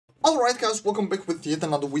Alright guys, welcome back with yet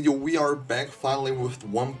another video. We are back finally with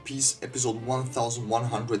One Piece episode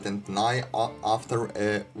 1109 after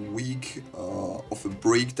a week of a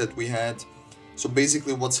break that we had. So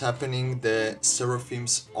basically what's happening, the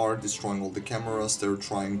Seraphims are destroying all the cameras. They're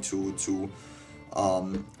trying to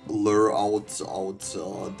lure out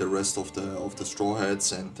the rest of the Straw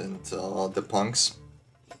Hats and the punks.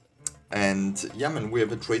 And yeah man, we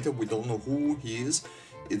have a traitor, we don't know who he is.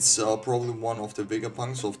 It's probably one of the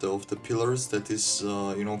Vegapunks of the pillars that is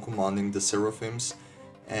you know, commanding the Seraphims.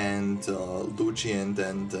 And Lucci and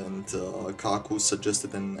Kaku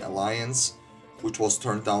suggested an alliance, which was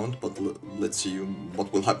turned down, but let's see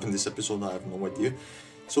what will happen this episode. I have no idea.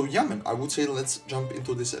 So yeah man, I would say let's jump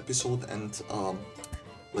into this episode and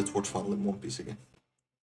let's watch finally One Piece again.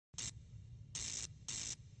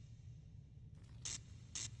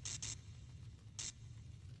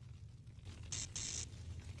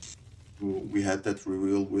 We had that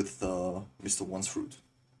reveal with Mr. One's fruit.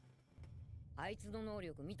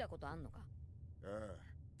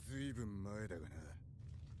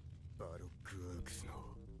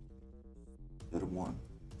 That one.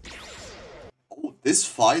 Oh, this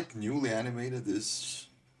fight, newly animated, is...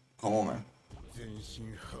 Come on, man.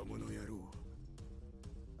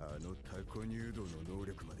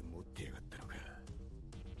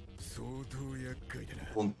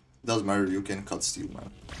 Well, doesn't matter, you can cut steel,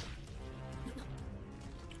 man.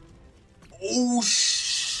 Oh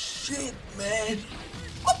shit, man!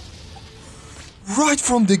 Right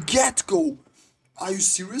from the get-go! Are you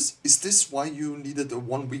serious? Is this why you needed a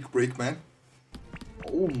 1 week break, man?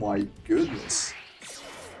 Oh my goodness.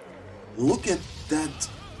 Look at that.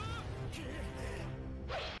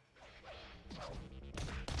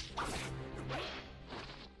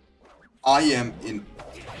 I am in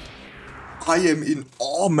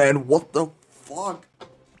awe, man. What the fuck?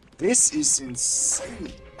 This is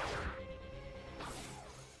insane.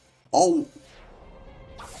 Oh.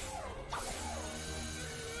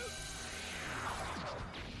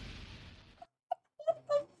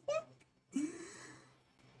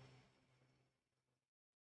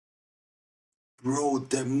 Bro,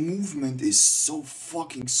 the movement is so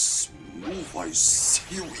fucking smooth. Are you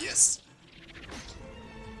serious?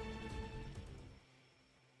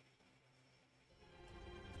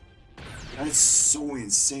 That's so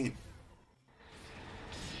insane.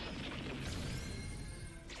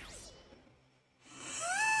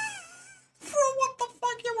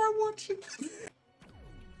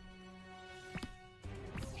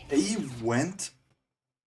 They went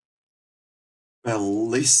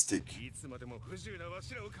ballistic.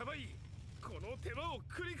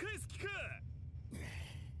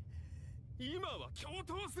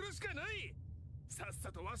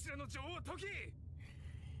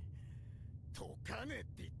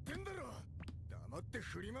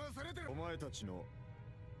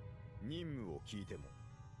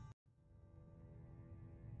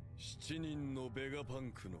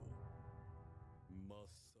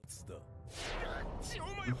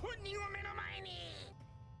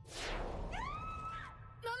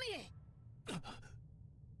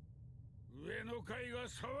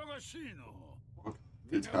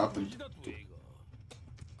 It happened.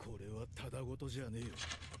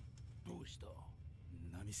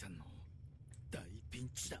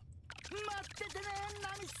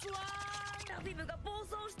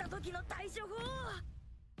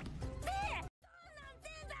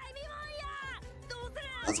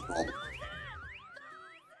 That's a problem.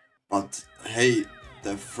 But hey,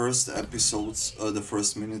 the first episodes, the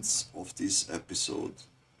first minutes of this episode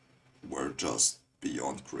were just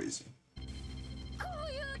beyond crazy.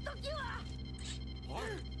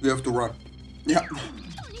 We have to run. Yeah.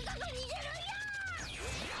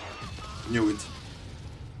 Knew it.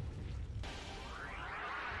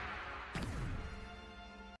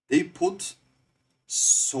 They put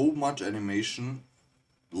so much animation,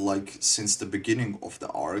 like since the beginning of the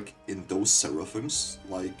arc, in those Seraphims,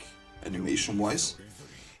 like animation wise.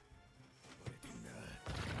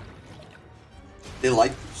 They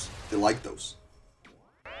like those. They like those.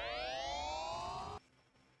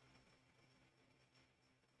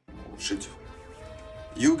 Oh shit.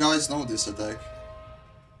 You guys know this attack.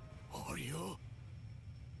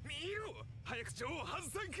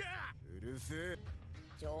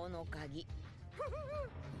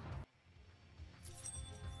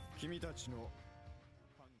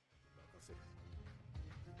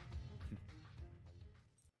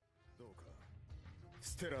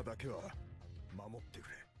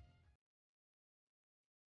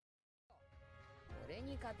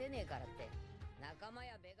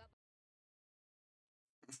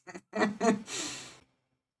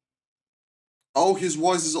 Oh, his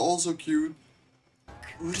voice is also cute.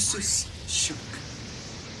 Ursus shook.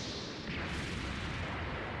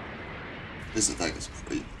 This attack is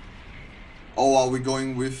great. Oh, are we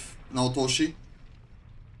going with Naotoshi?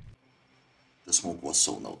 The smoke was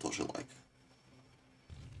so Naotoshi-like.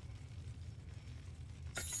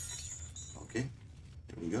 Okay,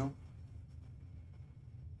 here we go.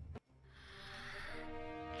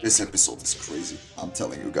 This episode is crazy, I'm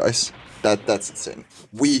telling you guys. That's insane.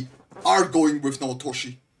 We are going with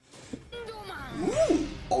Naotoshi. Ooh,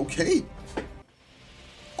 okay.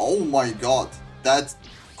 Oh my god, that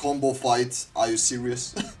combo fight, are you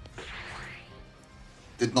serious?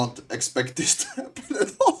 Did not expect this to happen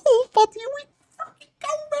at all, but here we fucking go,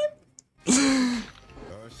 man!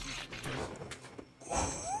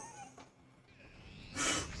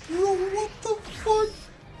 Bro, what the fuck?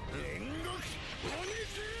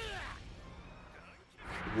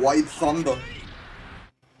 White Thunder.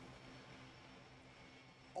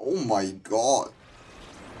 Oh my god.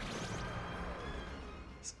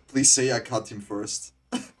 Please say I cut him first.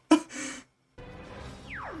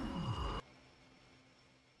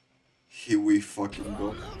 Here we fucking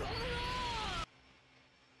go.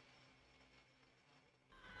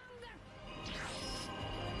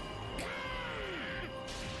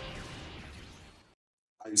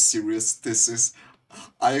 Are you serious? This is...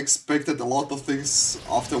 I expected a lot of things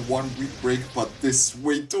after 1 week break, but this is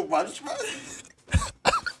way too much, man.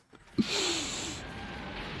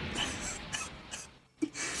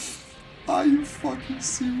 Are you fucking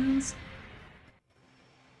serious?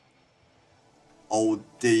 Oh,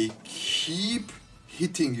 they keep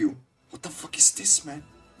hitting you. What the fuck is this, man?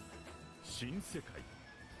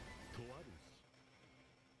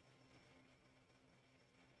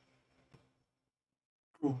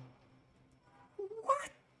 Bro.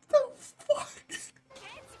 What the fuck?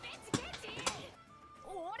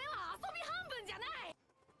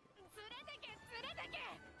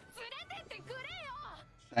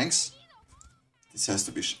 Thanks. This has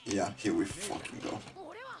to be yeah, here we fucking go.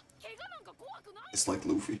 It's like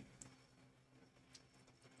Luffy.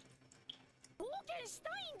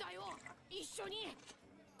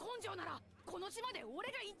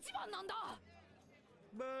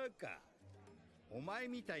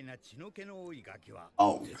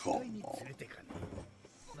 Oh, come on.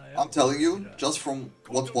 I'm telling you, just from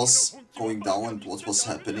what was going down and what was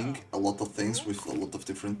happening, a lot of things with a lot of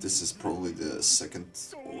different... This is probably the second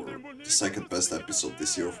best episode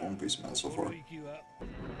this year of One Piece, man, so far.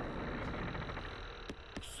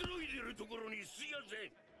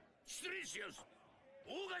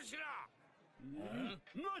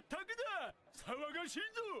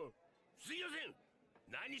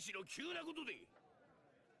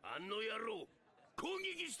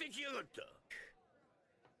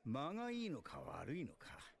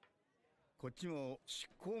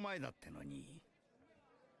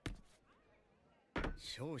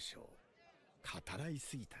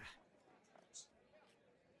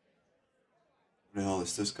 Who the hell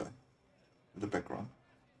is this guy in the background?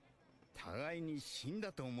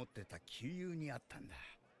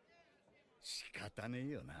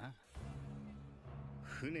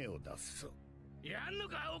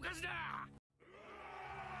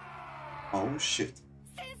 Oh shit.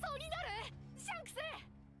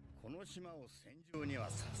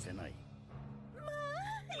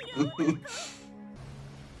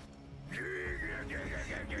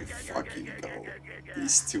 Fucking go.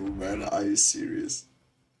 These two, man, are you serious?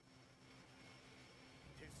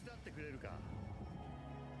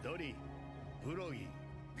 Dorry, Brogy.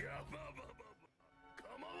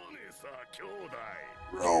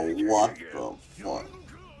 Bro, what the fuck?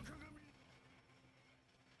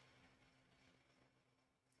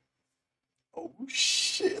 Oh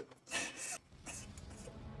shit.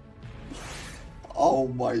 Oh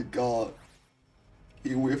my god.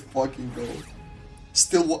 Here we fucking go.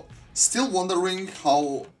 Still wondering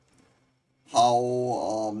how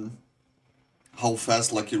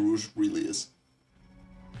fast Lucky Rouge really is.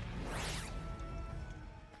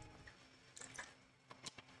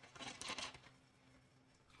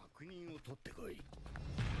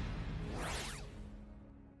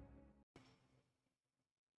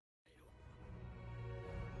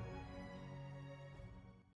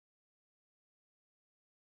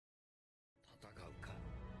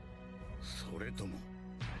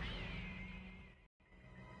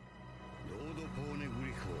 Road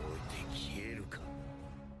Poneglyph を置いて消えるか。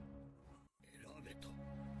選べと。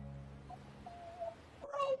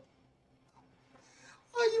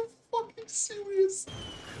Are you fucking serious?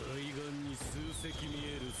 海岸に数隻見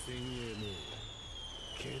える先鋭も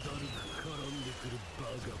気だるく絡んでくるバ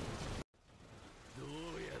カも。どう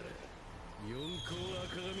やら4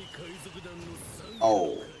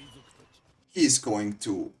 Oh, he's going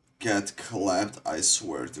to get clapped, I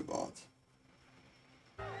swear to God.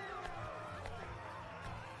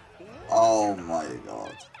 Oh my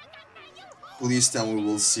God. Please tell me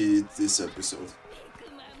we'll see it this episode.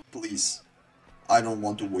 Please. I don't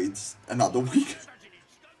want to wait another week.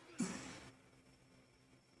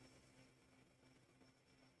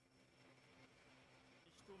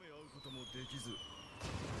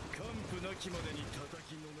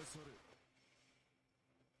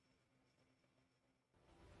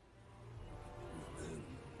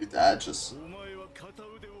 It edges.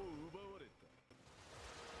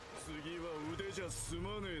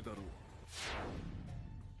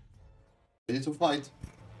 Ready to fight.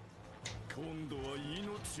 Oh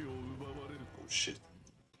shit.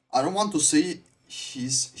 I don't want to say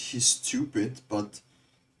he's stupid, but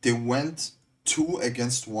they went 2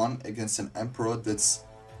 against 1 against an emperor that's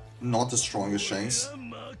not as strong as Shanks.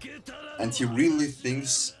 And he really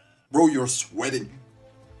thinks, bro, you're sweating.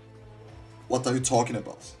 What are you talking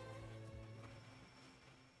about?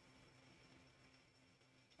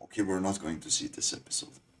 Okay, we're not going to see this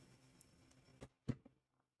episode.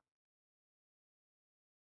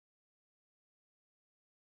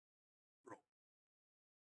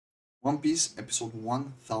 One Piece episode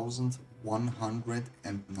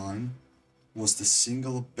 1109 was the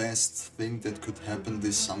single best thing that could happen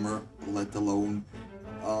this summer, let alone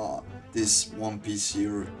this One Piece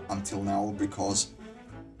year until now, because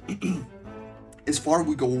as far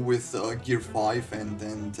we go with Gear 5 and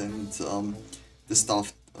the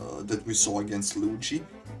stuff that we saw against Lucci,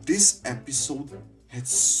 this episode had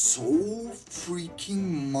so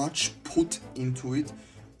freaking much put into it.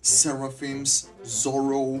 Seraphims,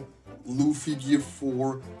 Zoro, Luffy Gear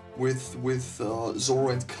 4 with Zoro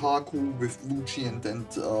and Kaku, with Lucci and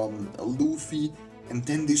Luffy, and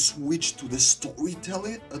then they switch to the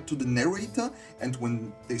storyteller, to the narrator, and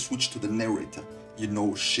when they switch to the narrator, you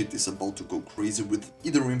know shit is about to go crazy with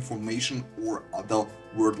either information or other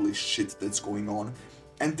worldly shit that's going on.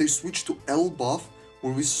 And they switch to Elbaf,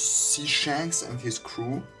 where we see Shanks and his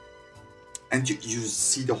crew, and you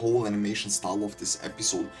see the whole animation style of this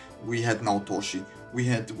episode. We had Naotoshi, we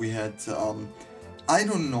had I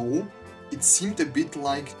don't know, it seemed a bit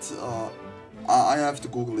like, I have to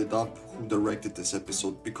Google it up who directed this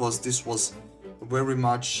episode, because this was very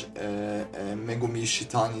much Megumi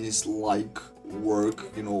Shitani's like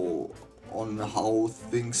work, you know, on how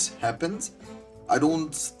things happened. I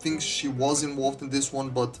don't think she was involved in this one,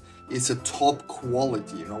 but it's a top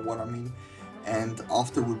quality, you know what I mean? And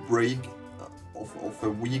after a break of a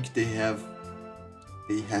week, they had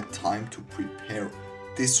time to prepare.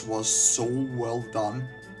 This was so well done.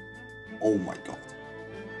 Oh my god.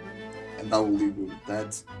 And I will leave you with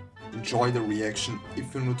that. Enjoy the reaction.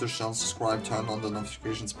 If you're new to the channel, subscribe, turn on the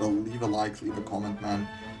notifications bell, leave a like, leave a comment, man.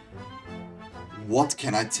 What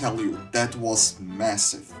can I tell you? That was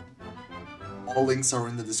massive. All links are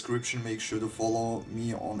in the description. Make sure to follow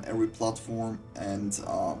me on every platform. And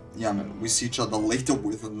yeah, man, we see each other later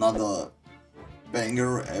with another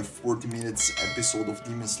banger, a 40 minutes episode of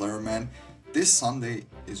Demon Slayer, man. This Sunday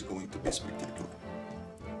is going to be spectacular.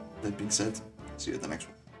 That being said, see you at the next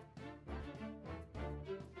one.